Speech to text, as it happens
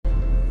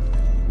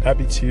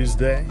Happy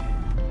Tuesday.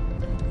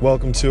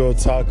 Welcome to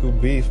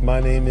Otaku Beef. My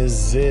name is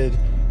Zid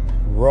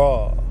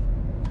Raw.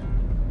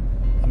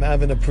 I'm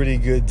having a pretty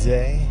good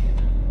day.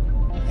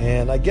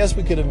 And I guess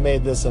we could have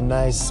made this a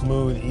nice,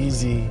 smooth,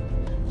 easy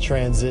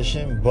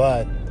transition,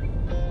 but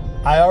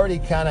I already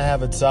kind of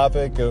have a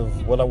topic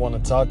of what I want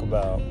to talk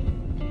about,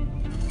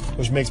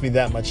 which makes me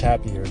that much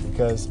happier,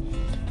 because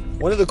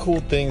one of the cool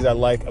things I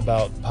like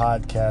about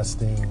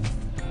podcasting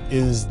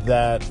is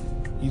that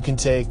you can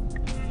take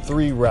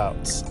three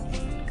routes.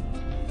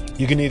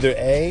 You can either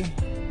A,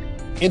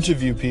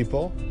 interview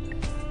people,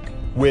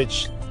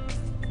 which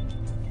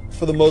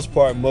for the most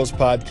part, most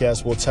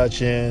podcasts will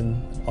touch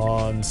in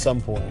on some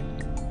point.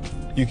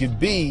 You could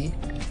B,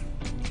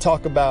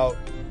 talk about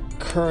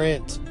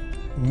current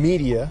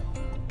media,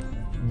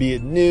 be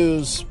it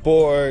news,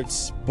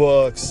 sports,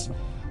 books,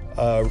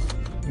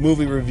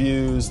 movie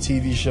reviews,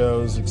 TV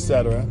shows,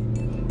 etc.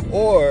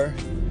 Or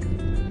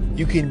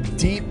you can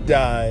deep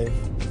dive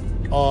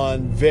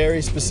on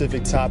very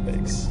specific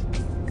topics.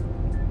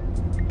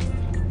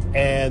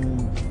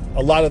 And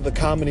a lot of the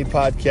comedy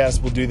podcasts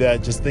will do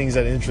that, just things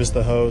that interest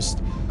the host.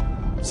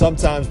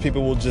 Sometimes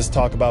people will just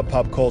talk about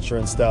pop culture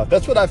and stuff.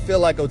 That's what I feel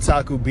like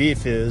Otaku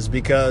Beef is,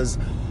 because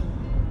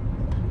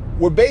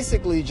we're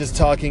basically just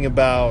talking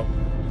about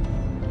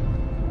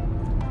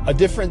a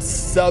different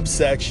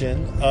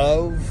subsection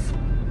of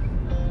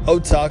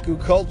otaku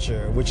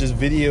culture, which is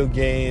video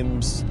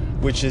games,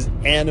 which is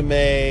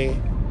anime,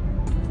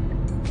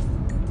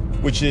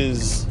 which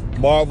is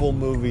Marvel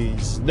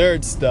movies,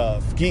 nerd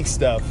stuff, geek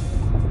stuff,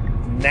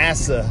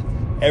 NASA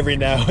every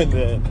now and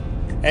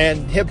then,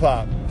 and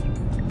hip-hop,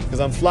 because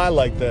I'm fly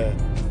like that.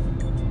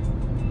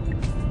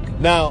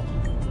 Now,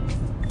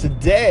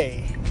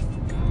 today,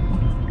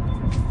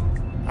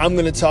 I'm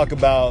going to talk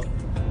about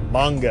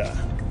manga.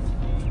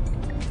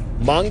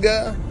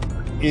 Manga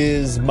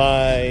is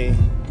my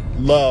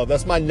love.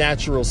 That's my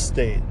natural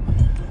state.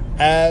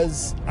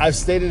 As I've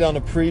stated on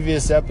a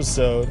previous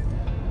episode,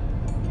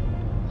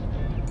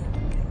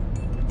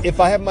 if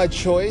I have my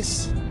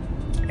choice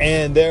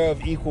and they're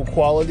of equal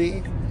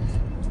quality,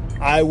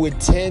 I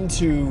would tend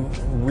to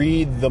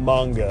read the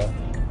manga,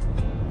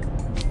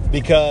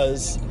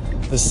 because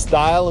the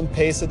style and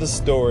pace of the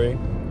story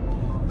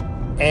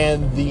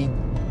and the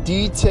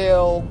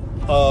detail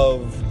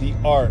of the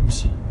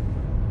art,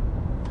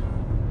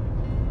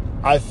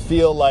 I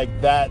feel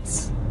like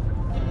that's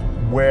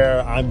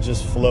where I'm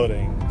just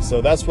floating. So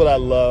that's what I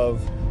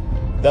love.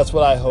 That's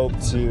what I hope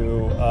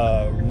to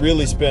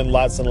really spend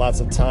lots and lots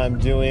of time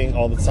doing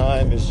all the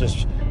time, is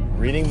just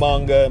reading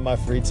manga in my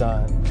free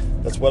time.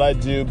 That's what I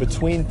do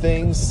between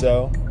things,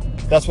 so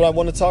that's what I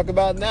want to talk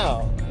about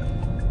now.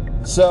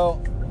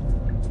 So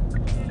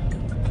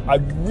I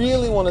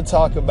really want to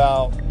talk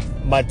about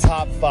my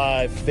top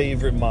 5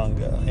 favorite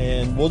manga,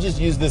 and we'll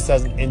just use this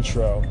as an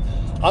intro.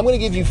 I'm going to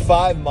give you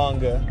 5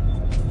 manga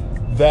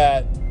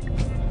that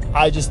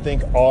I just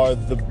think are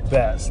the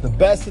best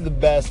of the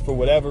best for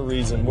whatever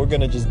reason. We're going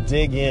to just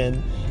dig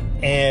in,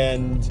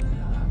 and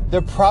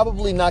they're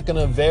probably not going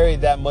to vary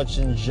that much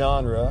in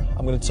genre.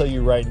 I'm going to tell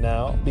you right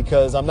now,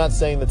 because I'm not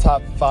saying the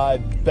top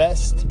 5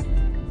 best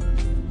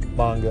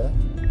manga.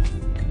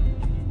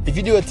 If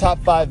you do a top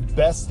 5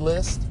 best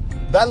list,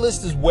 that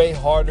list is way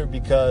harder,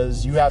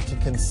 because you have to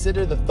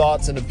consider the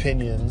thoughts and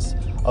opinions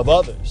of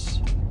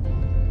others.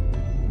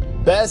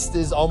 Best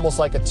is almost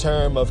like a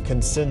term of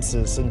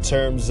consensus in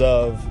terms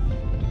of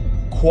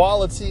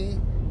quality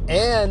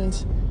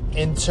and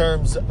in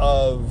terms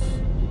of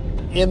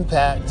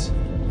impact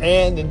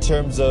and in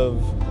terms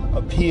of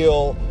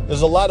appeal.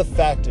 There's a lot of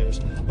factors,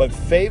 but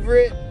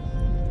favorite,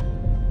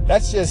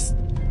 that's just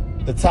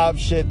the top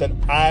shit that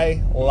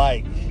I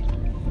like.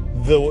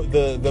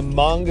 The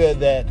manga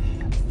that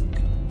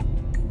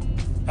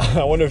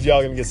I wonder if y'all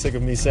are gonna get sick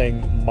of me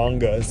saying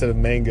manga instead of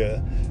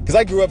manga, because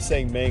I grew up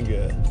saying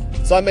manga,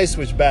 so I may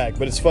switch back,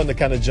 but it's fun to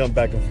kind of jump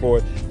back and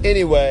forth.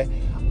 Anyway,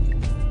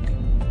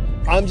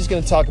 I'm just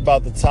going to talk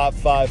about the top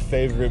 5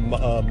 favorite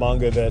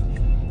manga that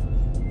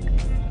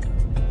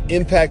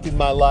impacted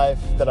my life,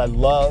 that I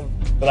love,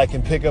 that I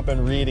can pick up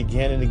and read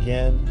again and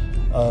again.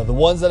 The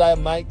ones that I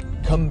might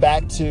come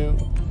back to,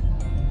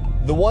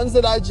 the ones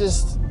that I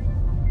just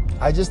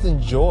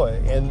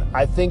enjoy, and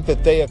I think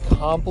that they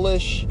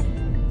accomplish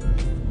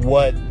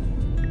what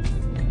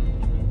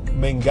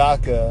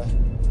mangaka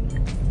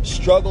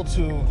struggle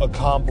to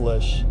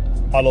accomplish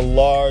on a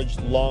large,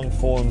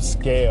 long-form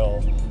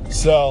scale.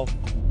 So,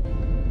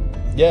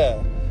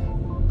 yeah,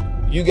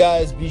 you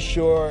guys be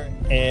sure,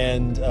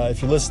 and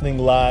if you're listening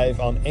live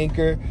on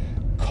Anchor,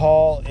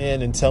 call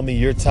in and tell me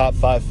your top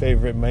 5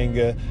 favorite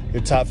manga,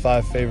 your top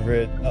 5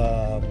 favorite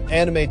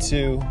anime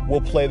too.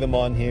 We'll play them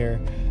on here.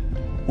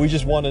 We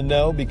just want to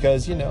know,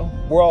 because, you know,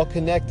 we're all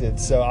connected.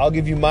 So I'll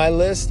give you my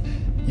list,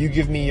 you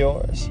give me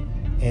yours,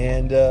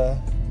 and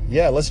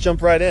yeah, let's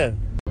jump right in.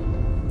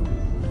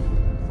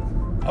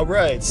 All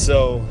right,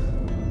 so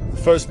the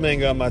first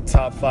manga on my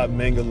top 5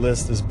 manga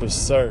list is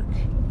Berserk.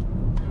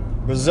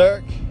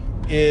 Berserk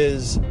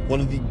is one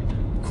of the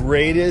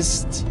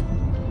greatest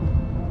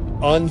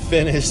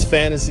unfinished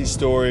fantasy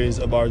stories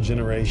of our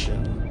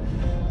generation.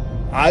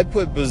 I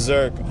put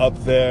Berserk up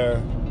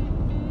there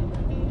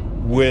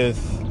with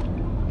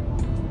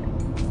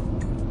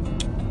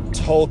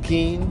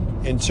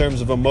Tolkien in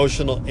terms of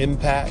emotional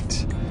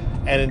impact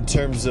and in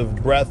terms of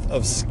breadth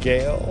of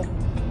scale.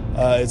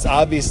 It's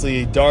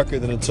obviously darker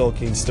than a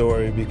Tolkien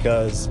story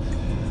because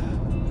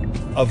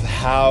of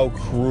how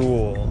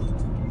cruel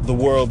the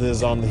world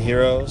is on the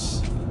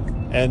heroes.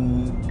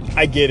 And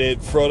I get it,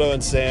 Frodo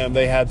and Sam,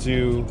 they had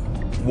to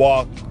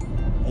walk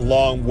a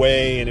long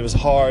way and it was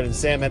hard, and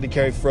Sam had to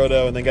carry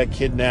Frodo and they got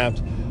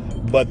kidnapped,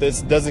 but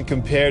this doesn't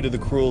compare to the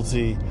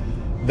cruelty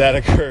that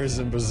occurs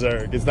in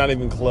Berserk. It's not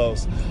even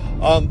close.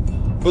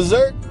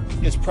 Berserk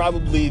is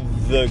probably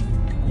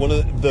one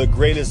of the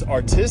greatest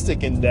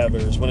artistic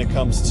endeavors when it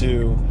comes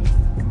to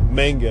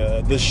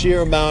manga. The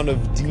sheer amount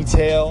of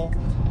detail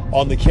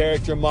on the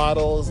character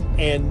models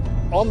and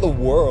on the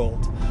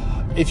world.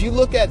 If you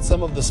look at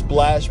some of the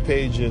splash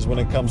pages when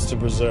it comes to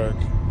Berserk,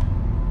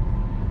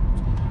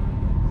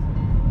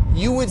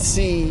 you would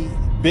see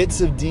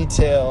bits of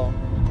detail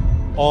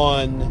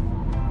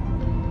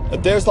on,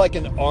 if there's like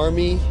an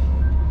army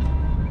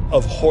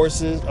of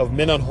horses, of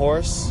men on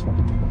horse,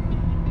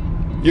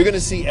 you're going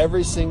to see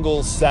every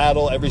single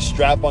saddle, every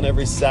strap on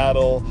every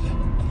saddle.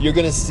 You're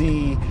going to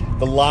see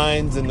the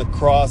lines and the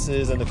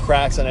crosses and the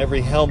cracks on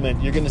every helmet.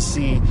 You're going to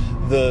see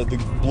the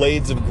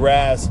blades of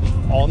grass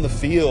on the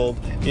field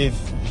if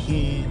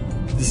he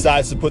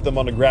decides to put them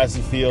on a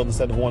grassy field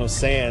instead of one of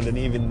sand. And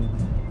even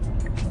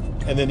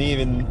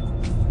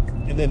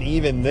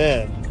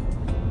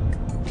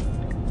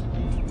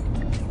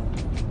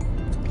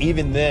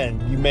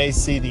then, you may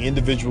see the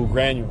individual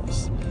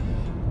granules.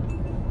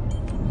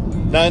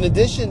 Now, in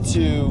addition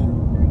to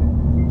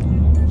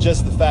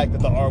just the fact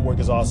that the artwork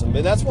is awesome,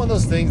 and that's one of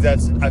those things that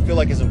I feel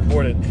like is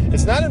important.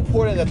 It's not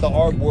important that the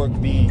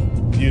artwork be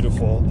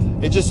beautiful.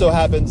 It just so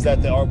happens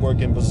that the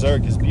artwork in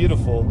Berserk is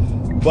beautiful,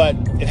 but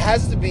it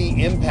has to be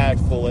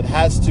impactful. It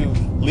has to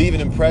leave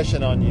an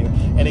impression on you,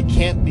 and it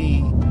can't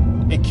be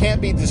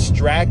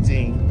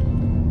distracting.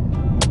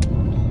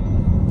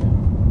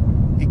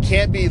 It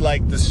can't be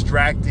like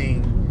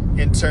distracting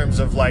in terms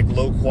of like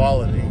low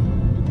quality.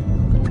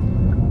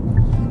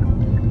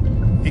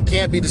 It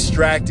can't be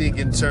distracting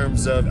in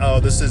terms of,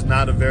 oh, this is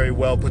not a very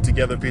well put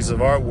together piece of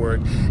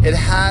artwork. It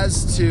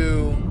has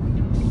to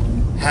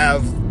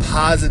have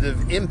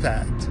positive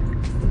impact.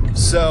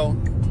 So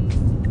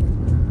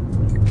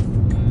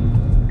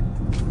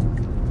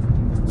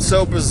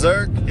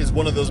Berserk is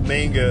one of those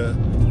manga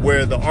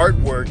where the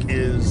artwork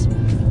is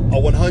a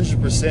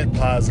 100%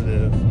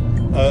 positive,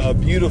 a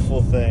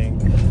beautiful thing.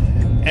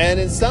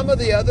 And in some of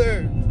the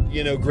other,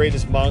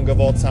 greatest manga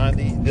of all time,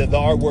 the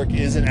artwork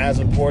isn't as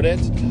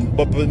important,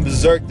 but in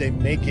Berserk they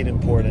make it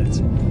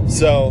important.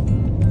 So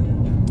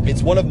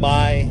it's one of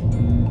my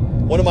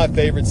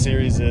favorite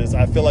series.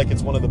 I feel like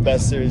it's one of the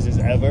best series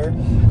ever,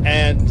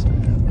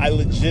 and I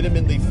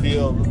legitimately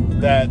feel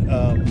that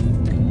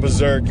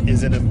Berserk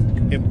is an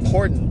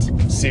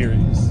important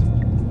series.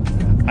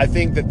 I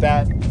think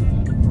that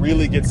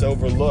really gets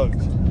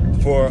overlooked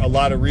for a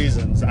lot of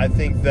reasons. I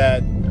think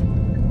that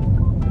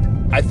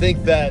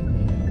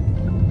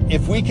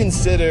if we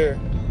consider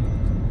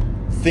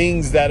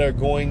things that are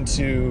going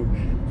to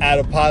add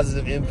a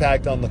positive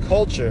impact on the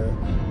culture,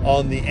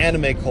 on the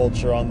anime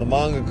culture, on the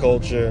manga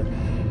culture,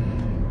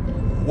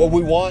 what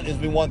we want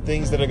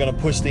things that are going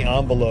to push the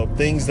envelope,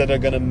 things that are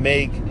going to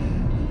make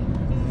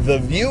the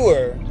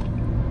viewer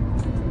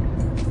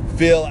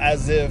feel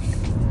as if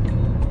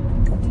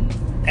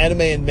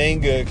anime and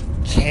manga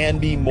can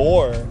be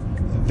more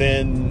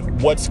than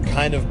what's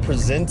kind of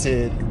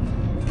presented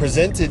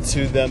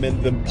to them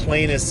in the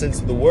plainest sense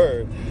of the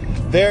word.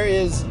 There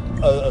is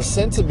a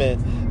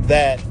sentiment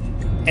that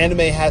anime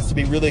has to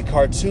be really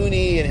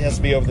cartoony and it has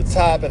to be over the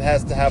top. It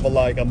has to have a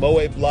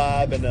moe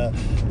blob and a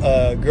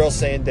girl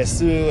saying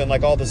desu and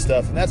like all this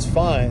stuff, and that's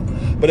fine.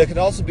 But it can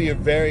also be a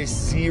very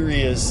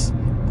serious,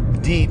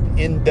 deep,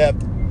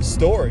 in-depth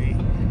story.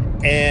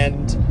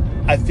 And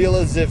I feel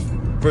as if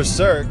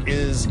Berserk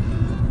is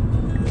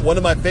one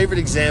of my favorite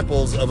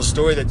examples of a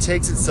story that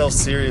takes itself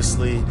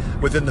seriously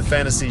within the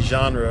fantasy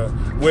genre,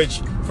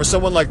 which for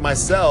someone like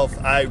myself,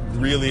 I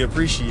really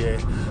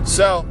appreciate.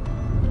 So,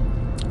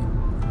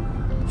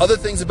 other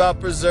things about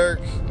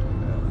Berserk,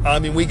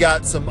 we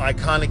got some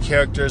iconic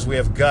characters. We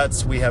have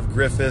Guts, we have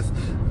Griffith.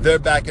 They're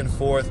back and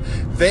forth.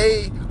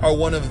 They are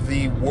one of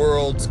the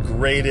world's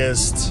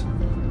greatest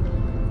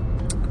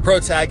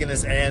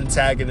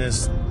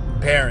protagonist-antagonist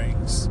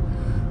pairings.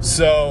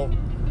 So,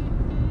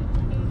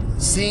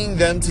 seeing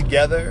them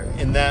together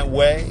in that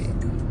way,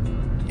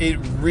 it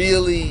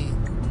really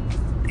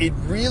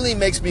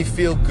makes me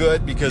feel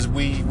good because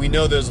we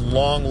know there's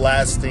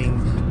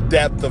long-lasting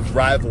depth of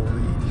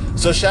rivalry.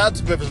 So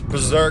shout out to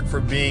Berserk for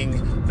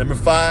being number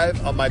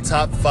 5 on my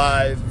top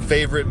 5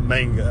 favorite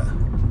manga.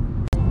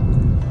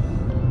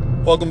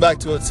 Welcome back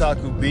to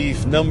Otaku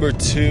Beef. Number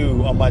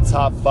 2 on my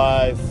top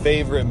 5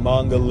 favorite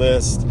manga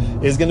list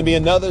is going to be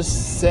another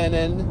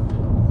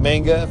seinen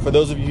manga. For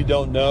those of you who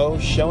don't know,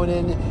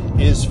 shonen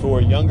is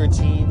for younger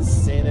teens.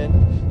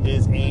 Seinen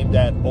is aimed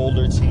at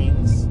older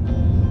teens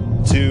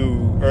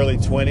to early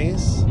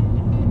 20s.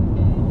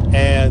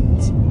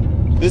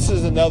 And this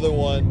is another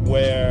one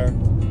where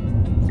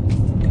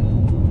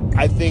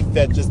I think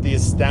that just the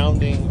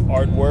astounding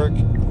artwork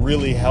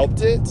really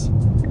helped it,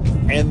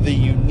 and the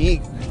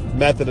unique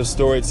method of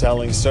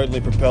storytelling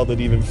certainly propelled it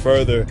even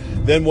further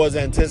than was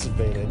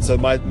anticipated. So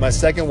my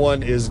second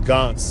one is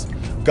Gantz.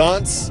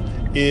 Gantz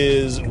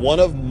is one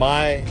of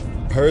my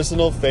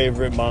personal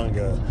favorite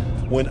manga.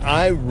 When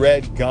I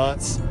read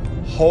Gantz,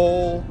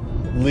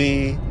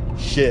 holy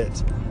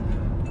shit.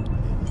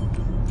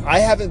 I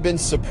haven't been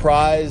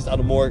surprised on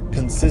a more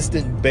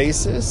consistent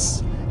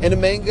basis in a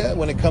manga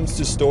when it comes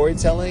to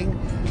storytelling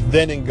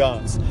than in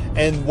Gantz.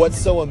 And what's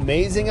so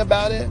amazing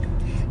about it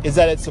is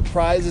that it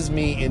surprises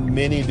me in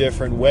many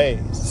different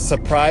ways. It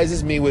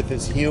surprises me with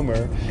its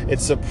humor. It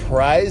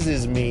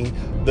surprises me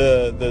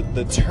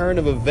the turn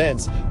of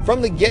events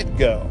from the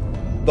get-go.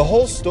 The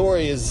whole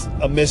story is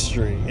a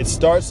mystery. It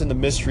starts in the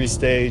mystery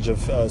stage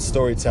of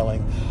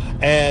storytelling,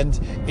 and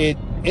it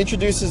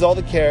introduces all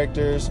the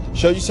characters,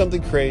 shows you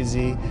something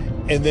crazy,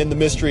 and then the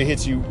mystery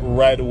hits you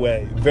right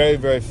away, very,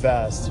 very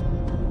fast.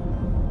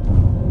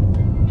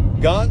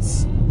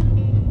 Gantz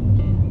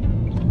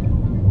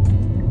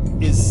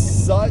is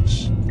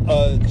such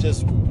a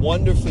just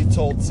wonderfully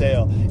told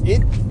tale.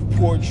 It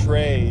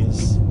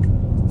portrays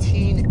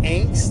teen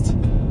angst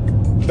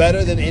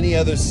better than any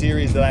other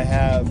series that I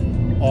have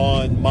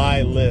on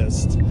my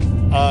list.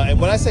 And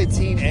when I say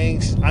teen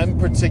angst, I'm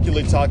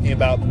particularly talking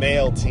about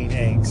male teen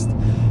angst.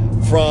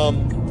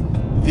 From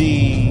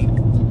the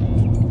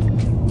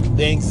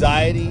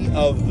anxiety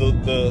of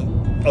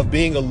of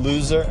being a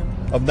loser,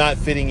 of not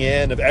fitting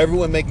in, of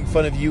everyone making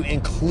fun of you,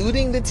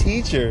 including the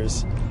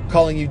teachers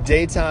calling you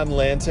daytime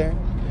lantern,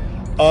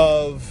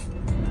 of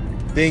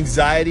the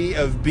anxiety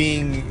of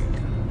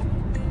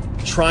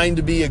trying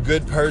to be a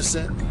good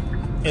person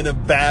in a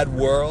bad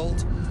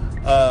world,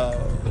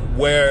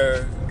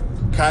 where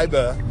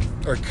Kaido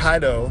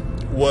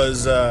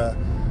was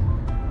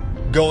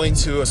going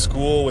to a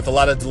school with a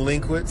lot of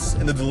delinquents,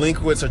 and the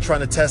delinquents are trying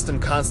to test him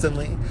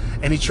constantly,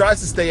 and he tries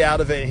to stay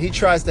out of it, and he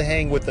tries to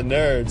hang with the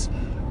nerds,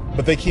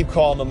 but they keep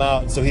calling him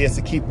out, so he has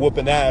to keep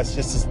whooping ass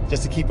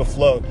just to keep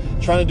afloat,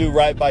 trying to do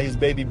right by his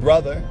baby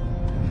brother.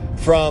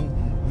 From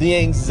the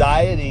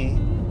anxiety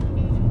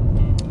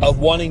of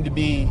wanting to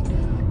be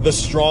the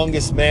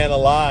strongest man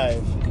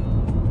alive,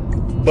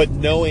 but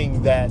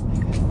knowing that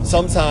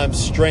sometimes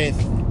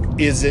strength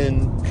is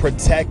in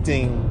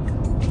protecting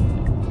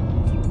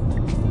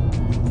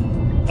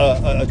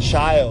a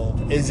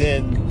child, is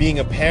in being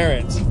a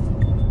parent,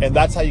 and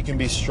that's how you can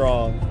be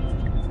strong.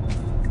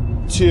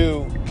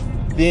 To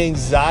the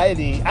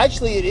anxiety,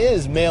 actually it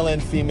is male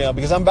and female,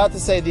 because I'm about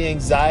to say the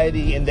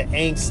anxiety and the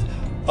angst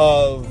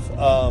of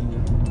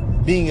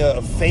being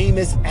a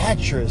famous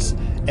actress,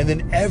 and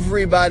then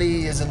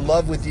everybody is in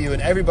love with you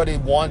and everybody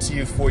wants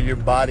you for your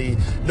body.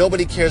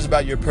 Nobody cares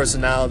about your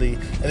personality.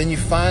 And then you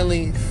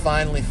finally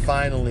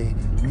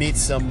meet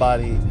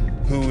somebody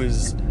who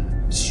is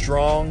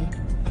strong,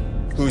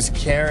 who's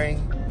caring,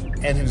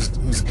 and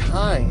who's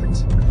kind.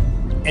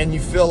 And you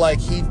feel like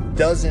he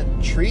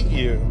doesn't treat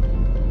you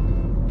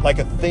like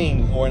a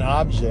thing or an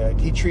object.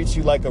 He treats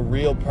you like a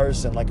real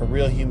person, like a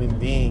real human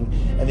being.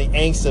 And the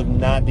angst of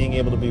not being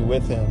able to be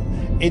with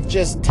him, it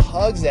just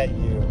tugs at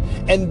you.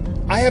 And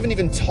I haven't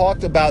even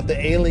talked about the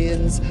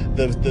aliens,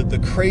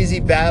 the crazy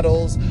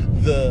battles,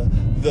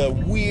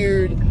 the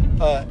weird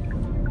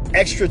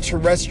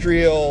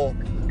extraterrestrial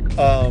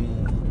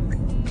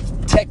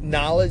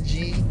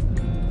technology.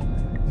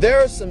 There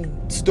are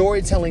some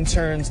storytelling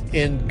turns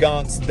in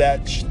Gantz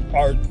that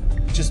are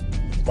just,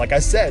 like I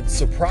said,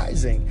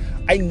 surprising.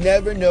 I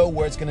never know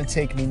where it's going to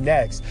take me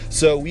next.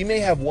 So we may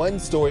have one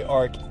story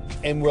arc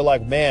and we're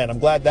like, man, I'm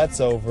glad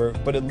that's over,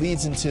 but it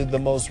leads into the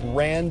most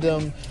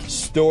random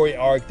story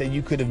arc that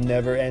you could have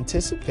never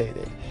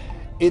anticipated.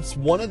 It's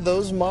one of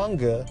those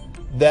manga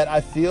that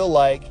I feel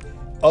like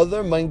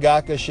other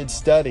mangaka should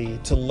study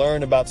to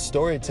learn about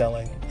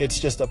storytelling. It's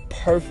just a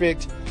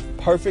perfect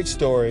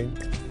story.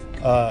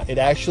 It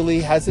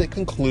actually has a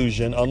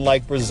conclusion,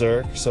 unlike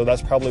Berserk, so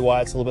that's probably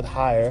why it's a little bit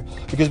higher,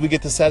 because we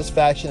get the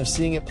satisfaction of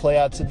seeing it play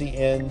out to the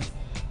end.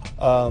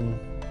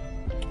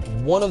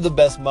 One of the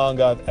best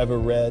manga I've ever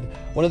read,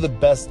 one of the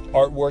best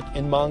artwork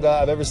in manga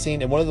I've ever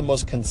seen, and one of the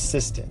most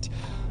consistent.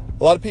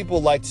 A lot of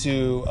people like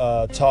to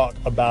talk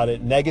about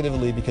it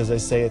negatively because they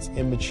say it's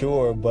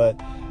immature, but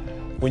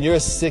when you're a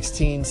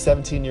 16,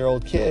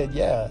 17-year-old kid,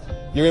 yeah,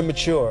 you're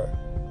immature.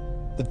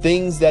 The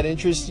things that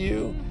interest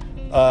you,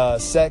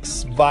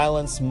 sex,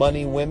 violence,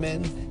 money,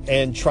 women,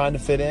 and trying to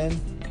fit in,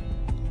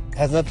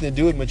 has nothing to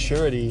do with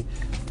maturity.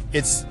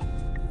 It's,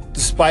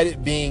 despite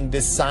it being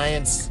this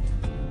science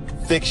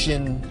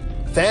fiction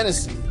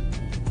fantasy,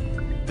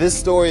 this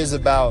story is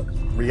about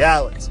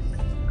reality.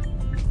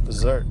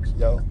 Berserk,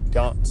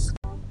 Gantz.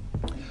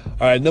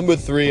 All right, number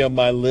 3 on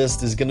my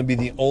list is going to be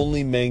the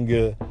only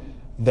manga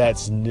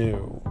that's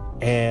new.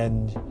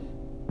 And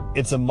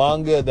It's a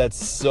manga that's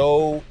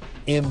so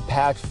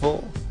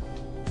impactful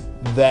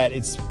that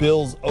it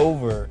spills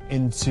over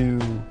into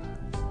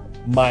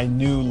my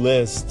new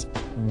list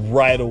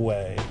right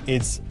away.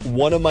 It's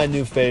one of my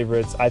new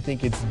favorites. I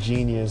think it's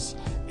genius.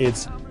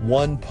 It's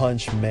One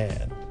Punch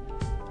Man.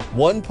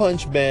 One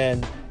Punch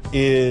Man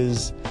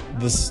is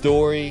the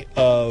story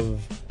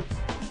of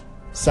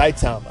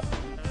Saitama,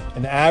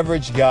 an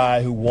average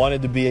guy who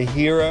wanted to be a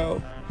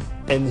hero,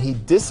 and he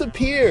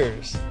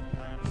disappears,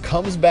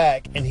 comes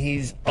back, and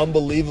he's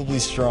unbelievably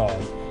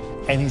strong.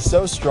 And he's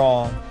so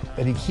strong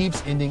that he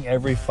keeps ending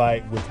every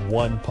fight with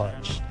one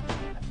punch.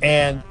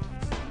 And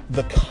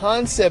the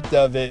concept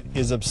of it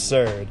is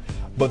absurd,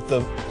 but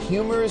the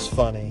humor is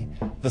funny.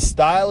 The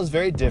style is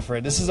very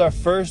different. This is our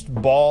first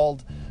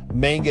bald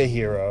manga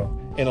hero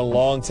in a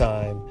long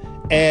time.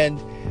 And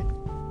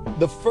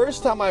the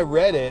first time I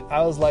read it,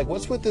 I was like,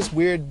 what's with this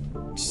weird,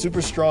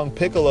 super strong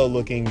Piccolo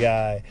looking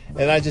guy?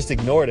 And I just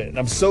ignored it. And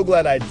I'm so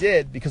glad I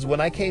did, because when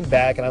I came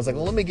back and I was like,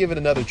 well, let me give it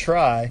another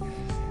try,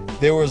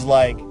 there was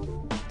like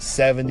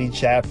 70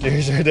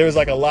 chapters, or there was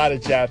like a lot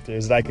of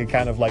chapters that I could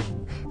kind of like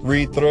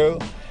read through.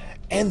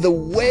 And the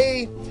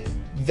way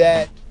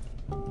that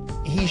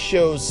he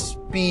shows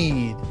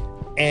speed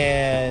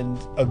and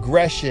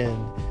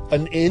aggression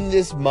in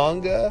this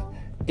manga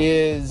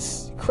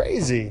is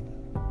crazy.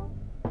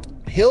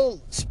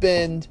 He'll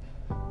spend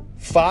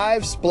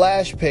 5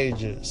 splash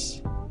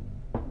pages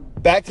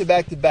back to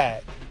back to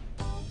back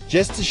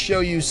just to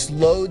show you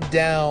slowed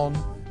down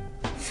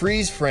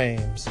freeze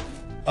frames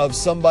of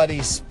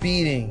somebody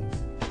speeding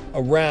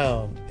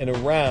around and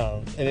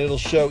around, and it'll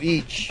show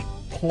each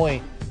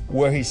point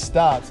where he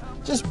stops.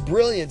 Just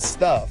brilliant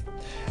stuff.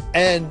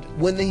 And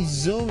when he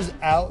zooms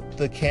out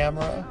the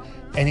camera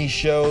and he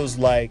shows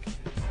like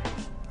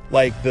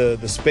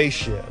the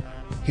spaceship,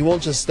 he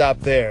won't just stop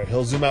there.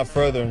 He'll zoom out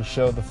further and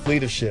show the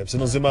fleet of ships,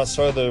 and he'll zoom out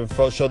further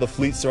and show the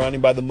fleet surrounding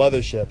by the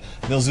mothership,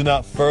 and he'll zoom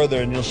out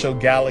further and he'll show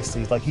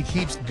galaxies. Like, he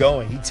keeps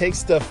going. He takes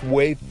stuff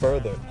way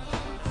further.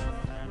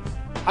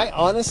 I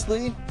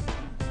honestly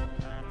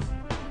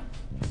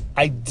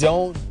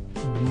don't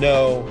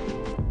know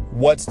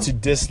what's to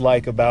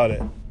dislike about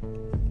it.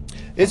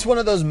 It's one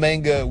of those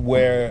manga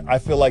where I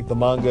feel like the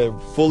manga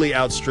fully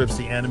outstrips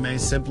the anime,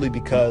 simply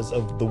because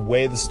of the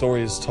way the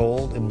story is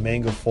told in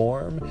manga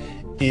form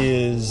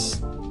is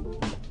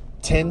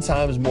 10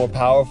 times more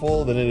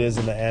powerful than it is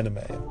in the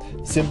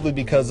anime, simply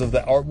because of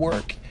the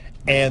artwork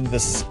and the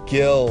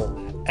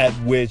skill at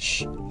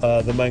which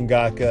the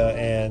mangaka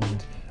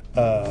and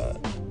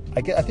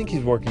I think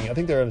he's working. I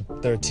think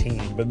they're a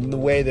team, but in the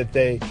way that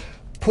they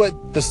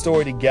put the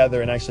story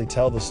together and actually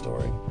tell the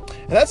story.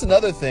 And that's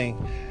another thing.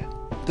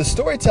 The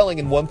storytelling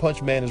in One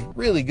Punch Man is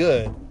really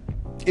good.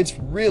 It's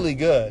really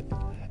good.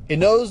 It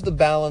knows the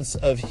balance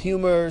of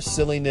humor,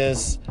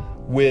 silliness,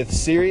 with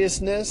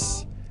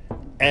seriousness,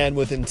 and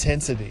with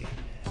intensity.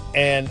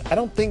 And I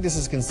don't think this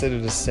is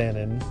considered a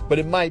seinen, but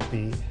it might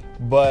be.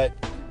 But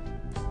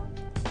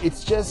it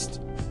just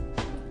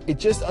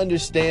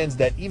understands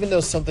that even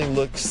though something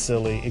looks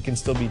silly, it can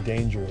still be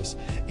dangerous.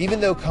 Even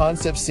though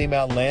concepts seem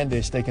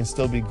outlandish, they can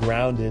still be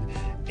grounded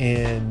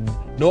in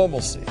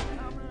normalcy.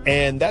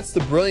 And that's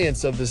the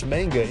brilliance of this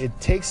manga. It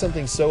takes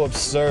something so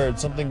absurd,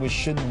 something which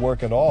shouldn't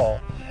work at all,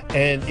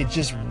 and it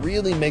just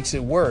really makes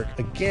it work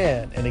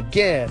again and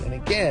again and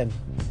again.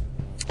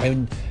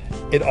 And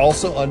it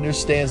also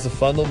understands the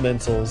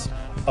fundamentals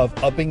of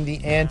upping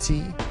the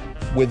ante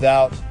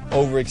without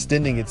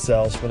overextending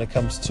itself when it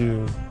comes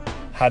to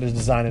how to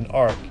design an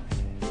arc.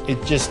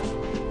 It just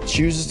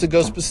chooses to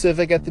go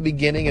specific at the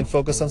beginning and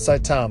focus on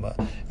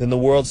Saitama. Then the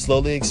world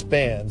slowly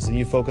expands. Then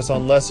you focus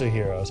on lesser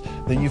heroes.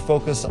 Then you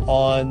focus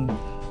on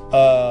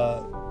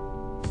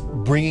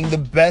bringing the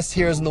best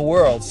heroes in the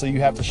world. So you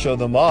have to show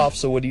them off.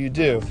 So what do?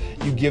 You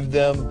give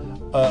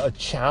them a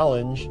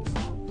challenge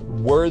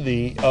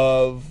worthy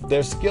of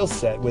their skill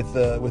set with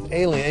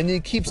Alien. And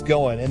it keeps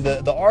going. And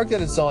the arc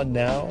that it's on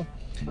now,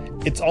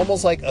 it's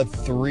almost like a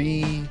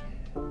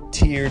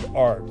 3-tiered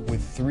arc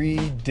with 3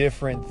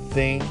 different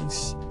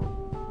things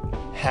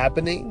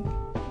happening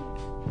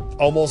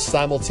almost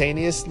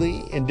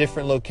simultaneously in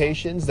different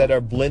locations that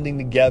are blending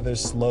together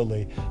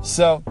slowly.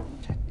 So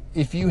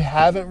if you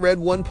haven't read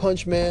One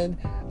Punch Man,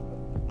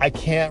 I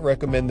can't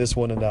recommend this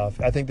one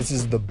enough. I think this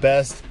is the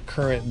best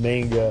current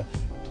manga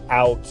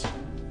out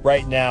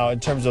right now in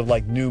terms of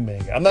like new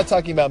manga. I'm not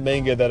talking about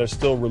manga that are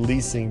still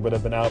releasing but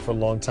have been out for a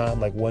long time,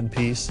 like One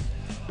Piece.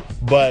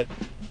 But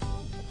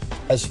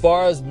as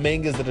far as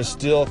mangas that are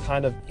still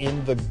kind of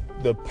in the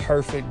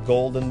perfect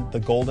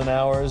golden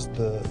hours,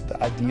 the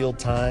ideal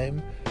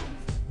time,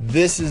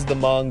 this is the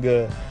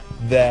manga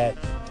that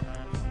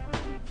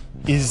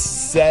is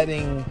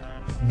setting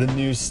the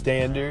new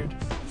standard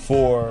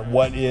for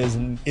what is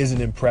and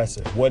isn't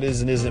impressive, what is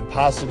and isn't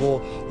possible,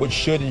 what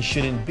should and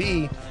shouldn't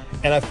be.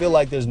 And I feel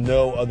like there's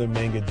no other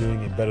manga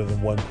doing it better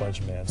than One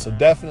Punch Man. So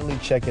definitely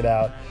check it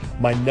out.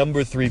 My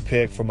number 3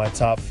 pick for my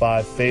top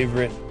 5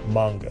 favorite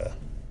manga.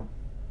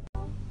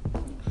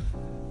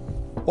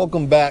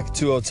 Welcome back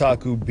to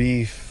Otaku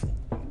Beef.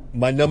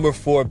 my number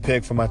 4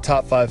 pick for my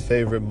top 5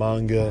 favorite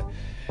manga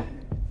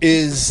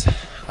is,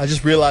 I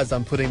just realized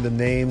I'm putting the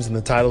names and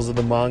the titles of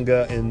the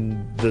manga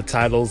in the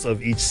titles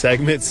of each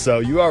segment, so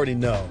you already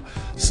know.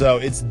 So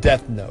it's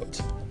Death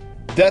Note.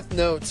 Death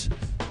Note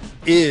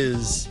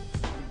is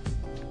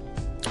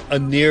a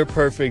near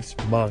perfect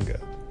manga.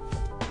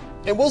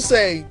 And we'll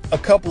say a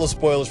couple of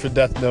spoilers for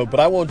Death Note, but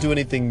I won't do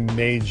anything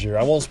major.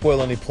 I won't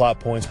spoil any plot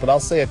points, but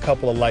I'll say a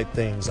couple of light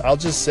things. I'll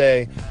just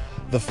say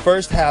the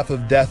first half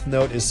of Death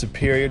Note is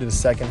superior to the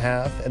second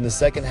half, and the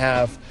second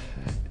half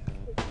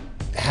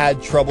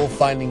had trouble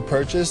finding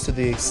purchase to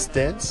the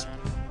extent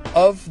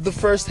of the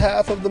first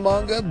half of the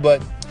manga,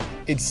 but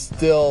it's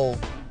still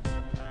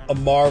a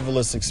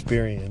marvelous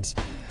experience.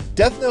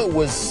 Death Note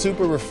was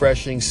super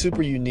refreshing,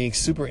 super unique,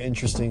 super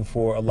interesting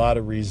for a lot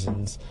of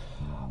reasons.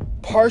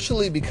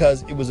 Partially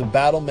because it was a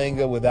battle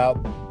manga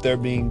without there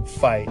being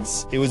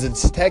fights. It was a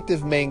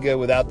detective manga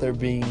without there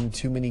being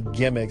too many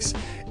gimmicks.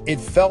 It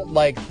felt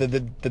like the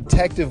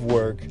detective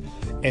work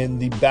and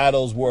the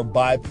battles were a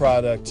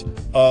byproduct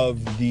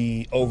of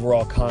the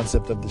overall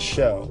concept of the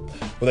show,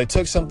 where they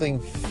took something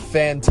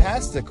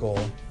fantastical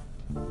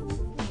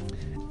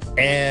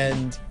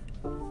and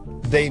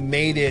they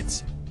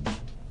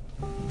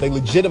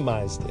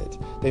legitimized it.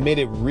 They made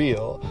it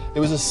real. It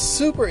was a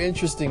super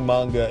interesting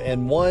manga,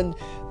 and one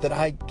that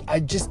I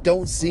just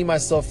don't see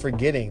myself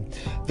forgetting.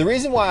 The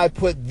reason why I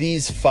put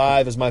these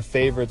 5 as my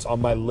favorites on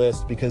my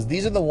list, because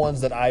these are the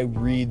ones that I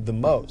read the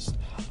most.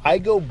 I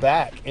go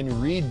back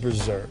and read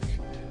Berserk.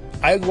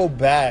 I go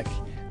back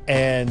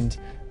and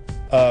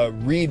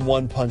read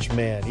One Punch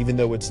Man, even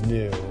though it's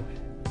new,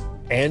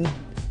 and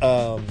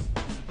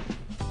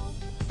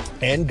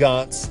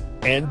Gantz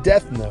and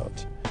Death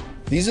Note.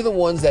 These are the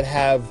ones that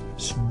have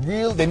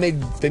they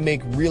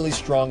make really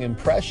strong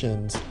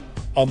impressions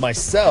on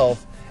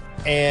myself,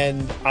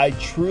 and I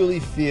truly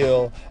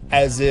feel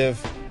as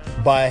if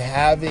by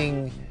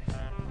having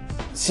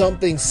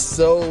something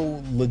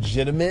so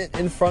legitimate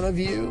in front of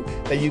you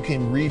that you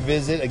can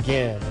revisit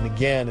again and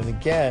again and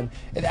again,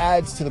 it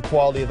adds to the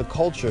quality of the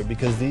culture,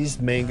 because these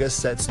manga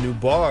sets new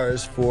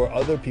bars for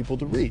other people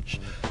to reach.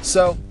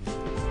 So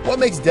what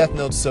makes Death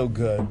Note so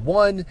good?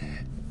 One,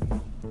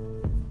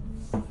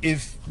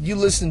 if you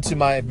listen to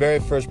my very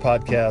first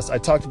podcast, I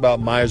talked about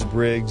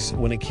Myers-Briggs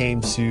when it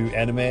came to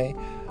anime.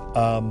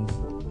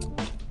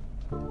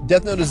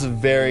 Death Note is a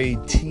very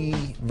T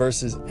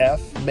versus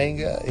F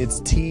manga. It's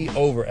T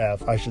over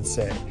F, I should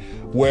say,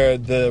 where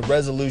the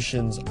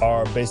resolutions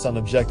are based on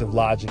objective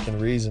logic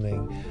and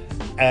reasoning,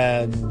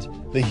 and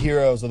the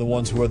heroes are the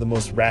ones who are the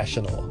most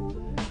rational,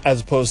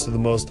 as opposed to the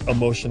most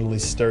emotionally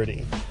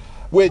sturdy,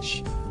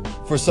 which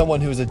for someone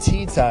who's a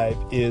T type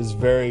is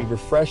very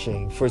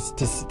refreshing.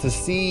 To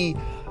see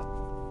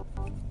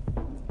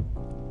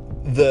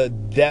the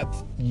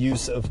depth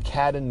use of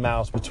cat and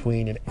mouse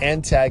between an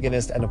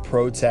antagonist and a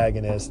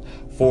protagonist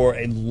for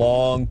a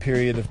long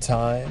period of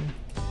time.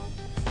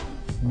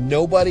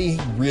 Nobody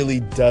really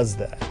does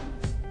that.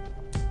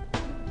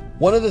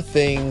 One of the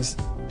things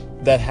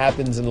that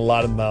happens in a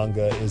lot of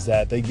manga is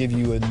that they give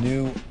you a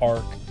new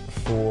arc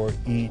for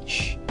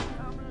each.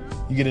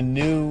 You get a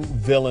new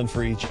villain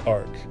for each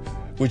arc,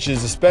 which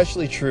is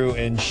especially true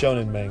in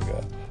shonen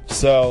manga.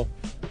 So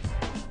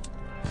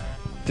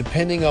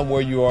depending on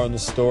where you are in the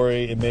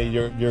story,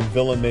 your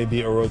villain may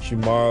be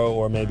Orochimaru,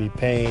 or maybe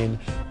Pain,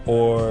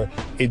 or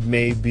it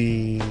may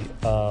be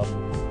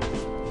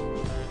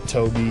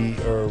Toby,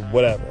 or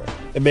whatever.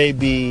 It may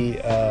be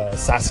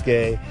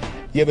Sasuke.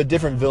 You have a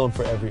different villain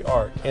for every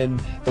arc, and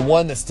the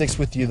one that sticks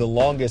with you the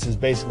longest is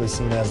basically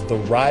seen as the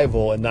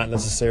rival and not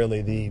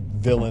necessarily the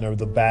villain or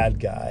the bad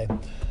guy.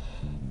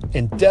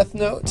 In Death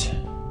Note,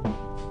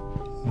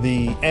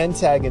 the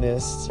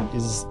antagonist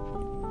is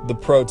the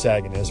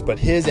protagonist, but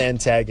his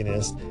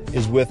antagonist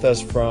is with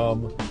us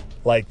from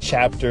like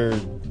chapter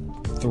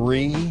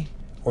 3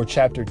 or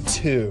chapter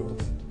 2.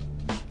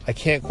 I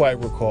can't quite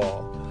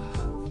recall.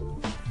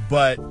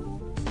 But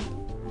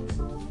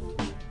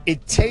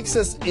it takes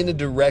us in a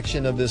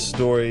direction of this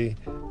story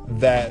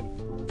that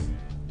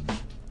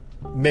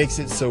makes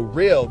it so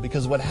real,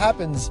 because what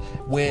happens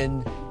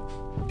when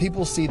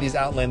people see these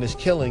outlandish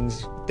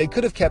killings, they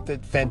could have kept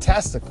it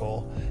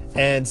fantastical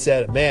and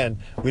said, man,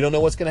 we don't know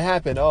what's going to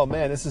happen. Oh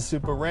man, this is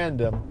super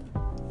random.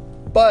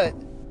 But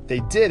they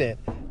didn't.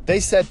 They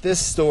set this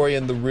story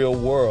in the real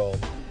world,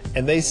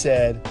 and they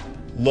said,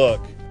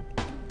 look,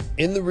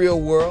 in the real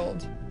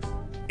world,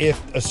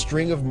 if a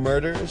string of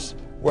murders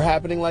were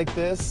happening like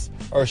this,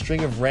 or a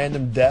string of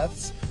random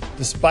deaths,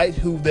 despite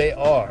who they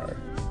are,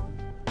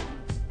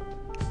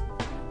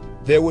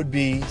 there would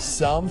be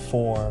some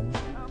form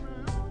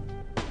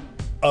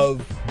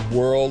of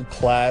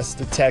world-class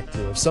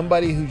detective,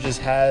 somebody who just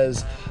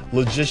has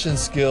logician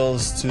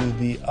skills to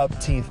the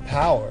upteenth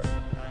power,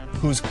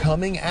 who's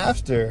coming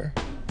after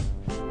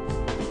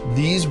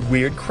these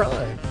weird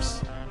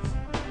crimes.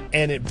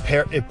 And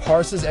it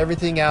parses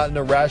everything out in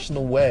a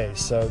rational way.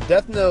 So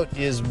Death Note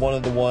is one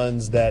of the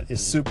ones that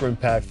is super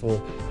impactful.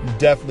 You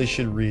definitely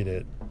should read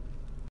it.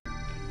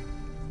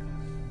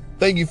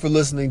 Thank you for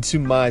listening to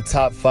my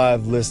top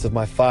 5 list of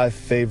my 5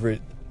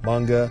 favorite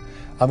manga.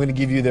 I'm going to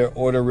give you their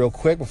order real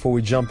quick before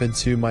we jump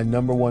into my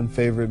number 1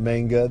 favorite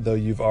manga, though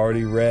you've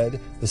already read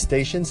The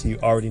Station, so you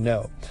already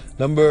know.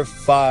 Number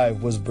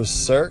 5 was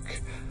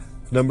Berserk.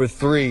 Number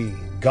 4,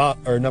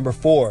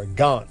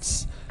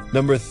 Gantz.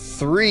 Number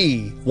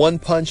 3, One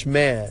Punch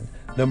Man.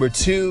 Number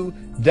 2,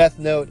 Death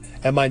Note.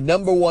 And my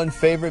number 1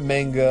 favorite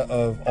manga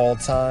of all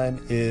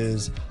time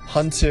is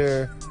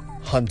Hunter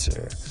x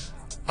Hunter.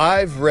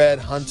 I've read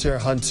Hunter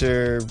x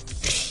Hunter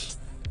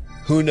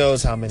who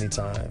knows how many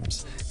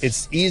times.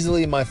 It's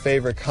easily my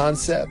favorite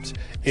concept.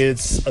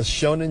 It's a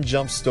Shonen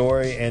Jump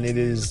story, and it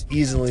is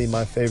easily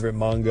my favorite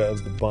manga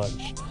of the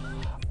bunch.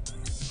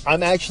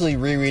 I'm actually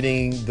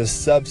rereading the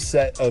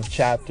subset of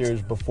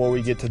chapters before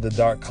we get to the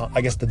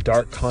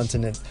Dark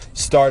Continent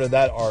start of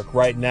that arc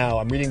right now.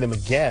 I'm reading them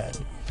again.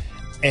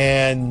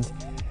 And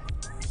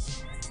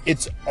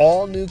it's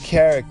all new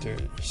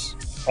characters,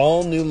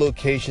 all new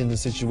locations and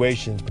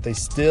situations, but they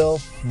still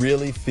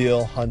really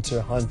feel Hunter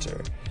x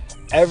Hunter.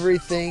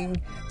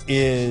 Everything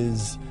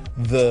is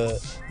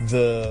the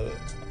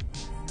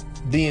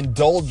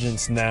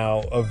indulgence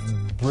now of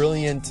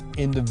brilliant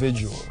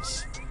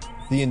individuals,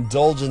 the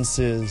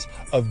indulgences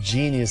of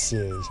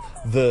geniuses,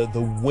 the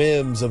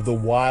whims of the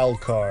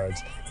wild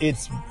cards.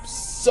 It's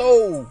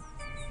so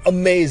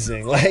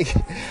amazing. Like,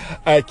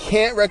 I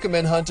can't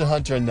recommend Hunter x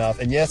Hunter enough.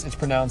 And yes, it's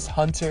pronounced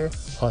Hunter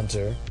x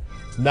Hunter,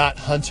 not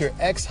Hunter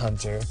x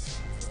Hunter.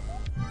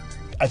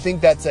 I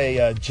think that's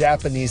a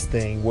Japanese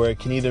thing where it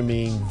can either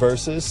mean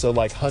versus, so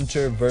like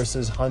Hunter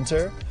versus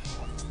Hunter,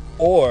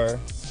 or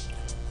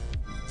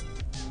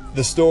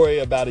the story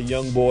about a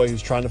young boy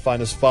who's trying to find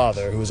his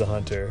father, who's a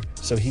hunter.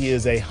 So he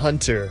is a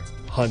hunter,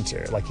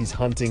 like he's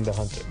hunting the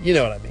hunter. You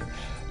know what I mean?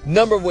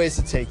 Number of ways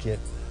to take it.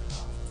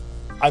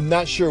 I'm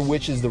not sure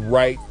which is the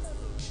right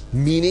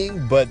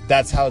meaning, but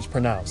that's how it's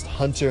pronounced.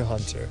 Hunter x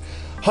Hunter.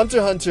 Hunter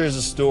x Hunter is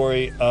a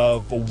story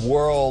of a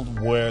world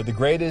where the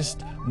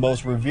greatest,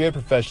 most revered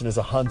profession is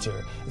a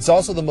hunter. It's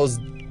also the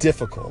most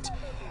difficult.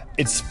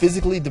 It's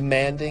physically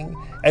demanding.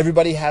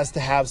 Everybody has to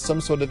have some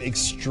sort of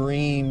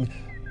extreme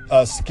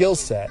skill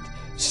set.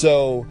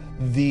 So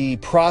the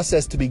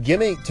process to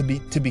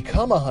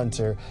become a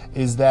hunter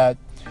is that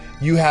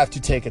you have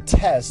to take a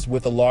test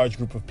with a large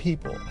group of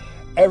people.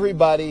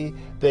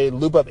 They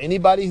loop up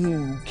anybody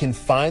who can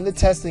find the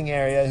testing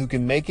area, who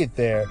can make it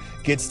there,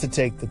 gets to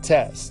take the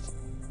test.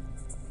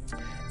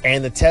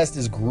 And the test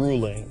is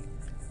grueling.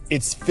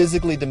 It's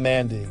physically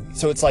demanding.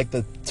 So it's like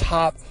the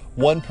top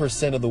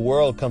 1% of the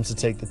world comes to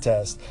take the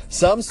test.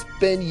 Some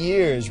spend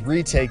years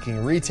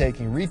retaking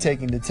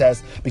the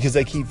test because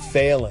they keep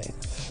failing.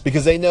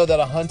 Because they know that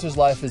a hunter's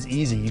life is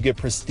easy. You get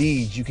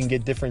prestige, you can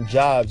get different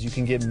jobs, you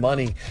can get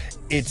money.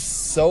 It's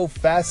so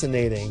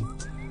fascinating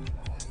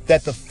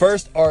that the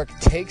first arc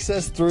takes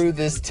us through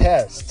this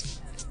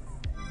test.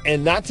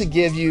 And not to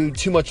give you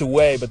too much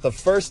away, but the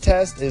first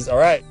test is, all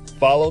right,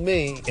 follow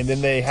me. And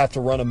then they have to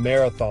run a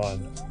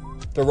marathon.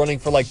 They're running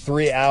for like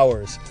 3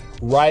 hours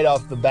right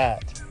off the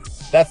bat.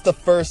 That's the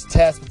first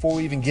test before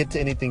we even get to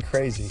anything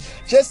crazy.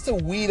 Just to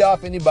weed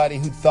off anybody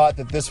who thought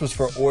that this was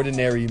for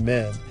ordinary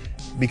men,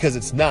 because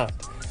it's not.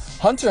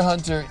 Hunter x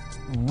Hunter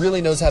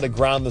really knows how to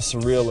ground the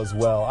surreal as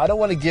well. I don't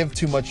want to give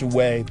too much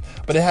away,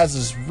 but it has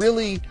this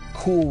really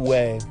cool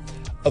way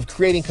of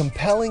creating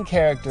compelling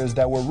characters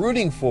that we're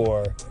rooting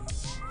for,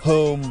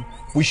 whom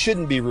we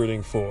shouldn't be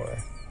rooting for.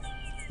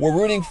 We're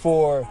rooting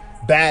for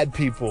bad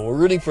people. We're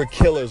rooting for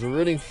killers. We're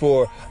rooting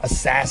for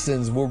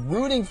assassins. We're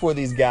rooting for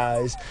these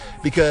guys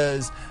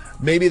because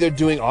maybe they're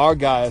doing our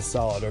guy a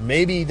solid, or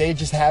maybe they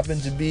just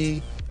happen to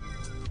be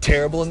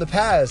terrible in the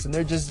past and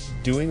they're just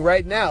doing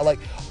right now. Like,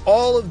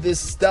 all of this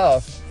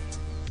stuff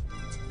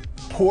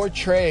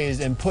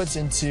portrays and puts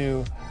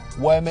into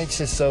what makes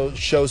this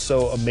show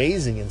so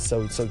amazing and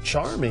so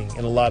charming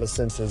in a lot of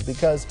senses,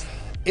 because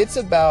it's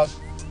about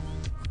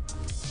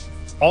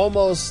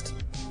almost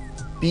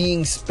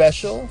being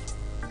special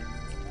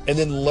and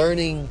then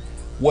learning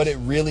what it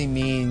really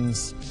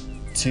means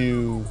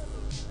to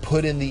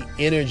put in the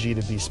energy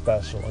to be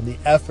special and the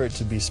effort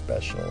to be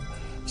special.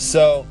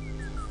 So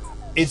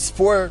it's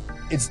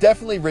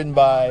definitely written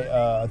by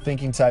a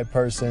thinking type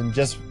person.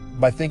 Just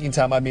by thinking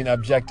type, I mean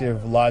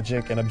objective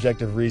logic and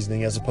objective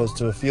reasoning, as opposed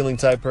to a feeling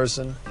type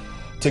person.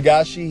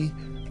 Togashi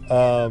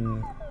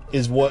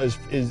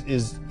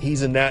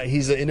he's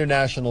an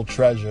international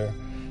treasure.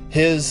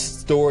 His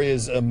story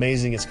is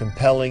amazing. It's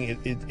compelling.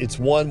 It's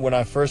one, when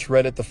I first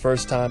read it the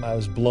first time, I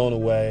was blown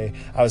away.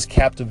 I was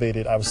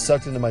captivated. I was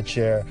sucked into my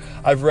chair.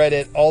 I've read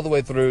it all the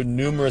way through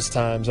numerous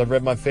times. I've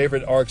read my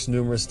favorite arcs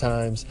numerous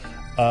times.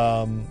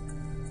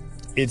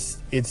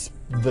 It's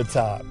the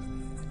top.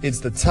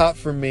 It's the top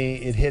for me.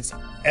 It hits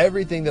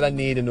everything that I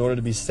need in order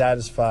to be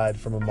satisfied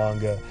from a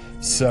manga.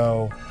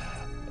 So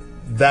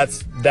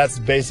that's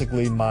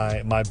basically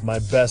my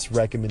best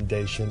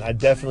recommendation. I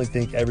definitely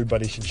think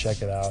everybody should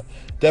check it out.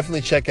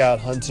 Definitely check out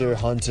Hunter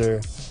x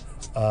Hunter,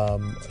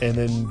 and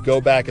then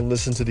go back and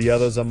listen to the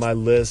others on my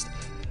list.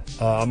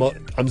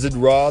 I'm Zid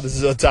Raw. This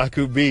is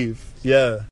Otaku Beef. Yeah.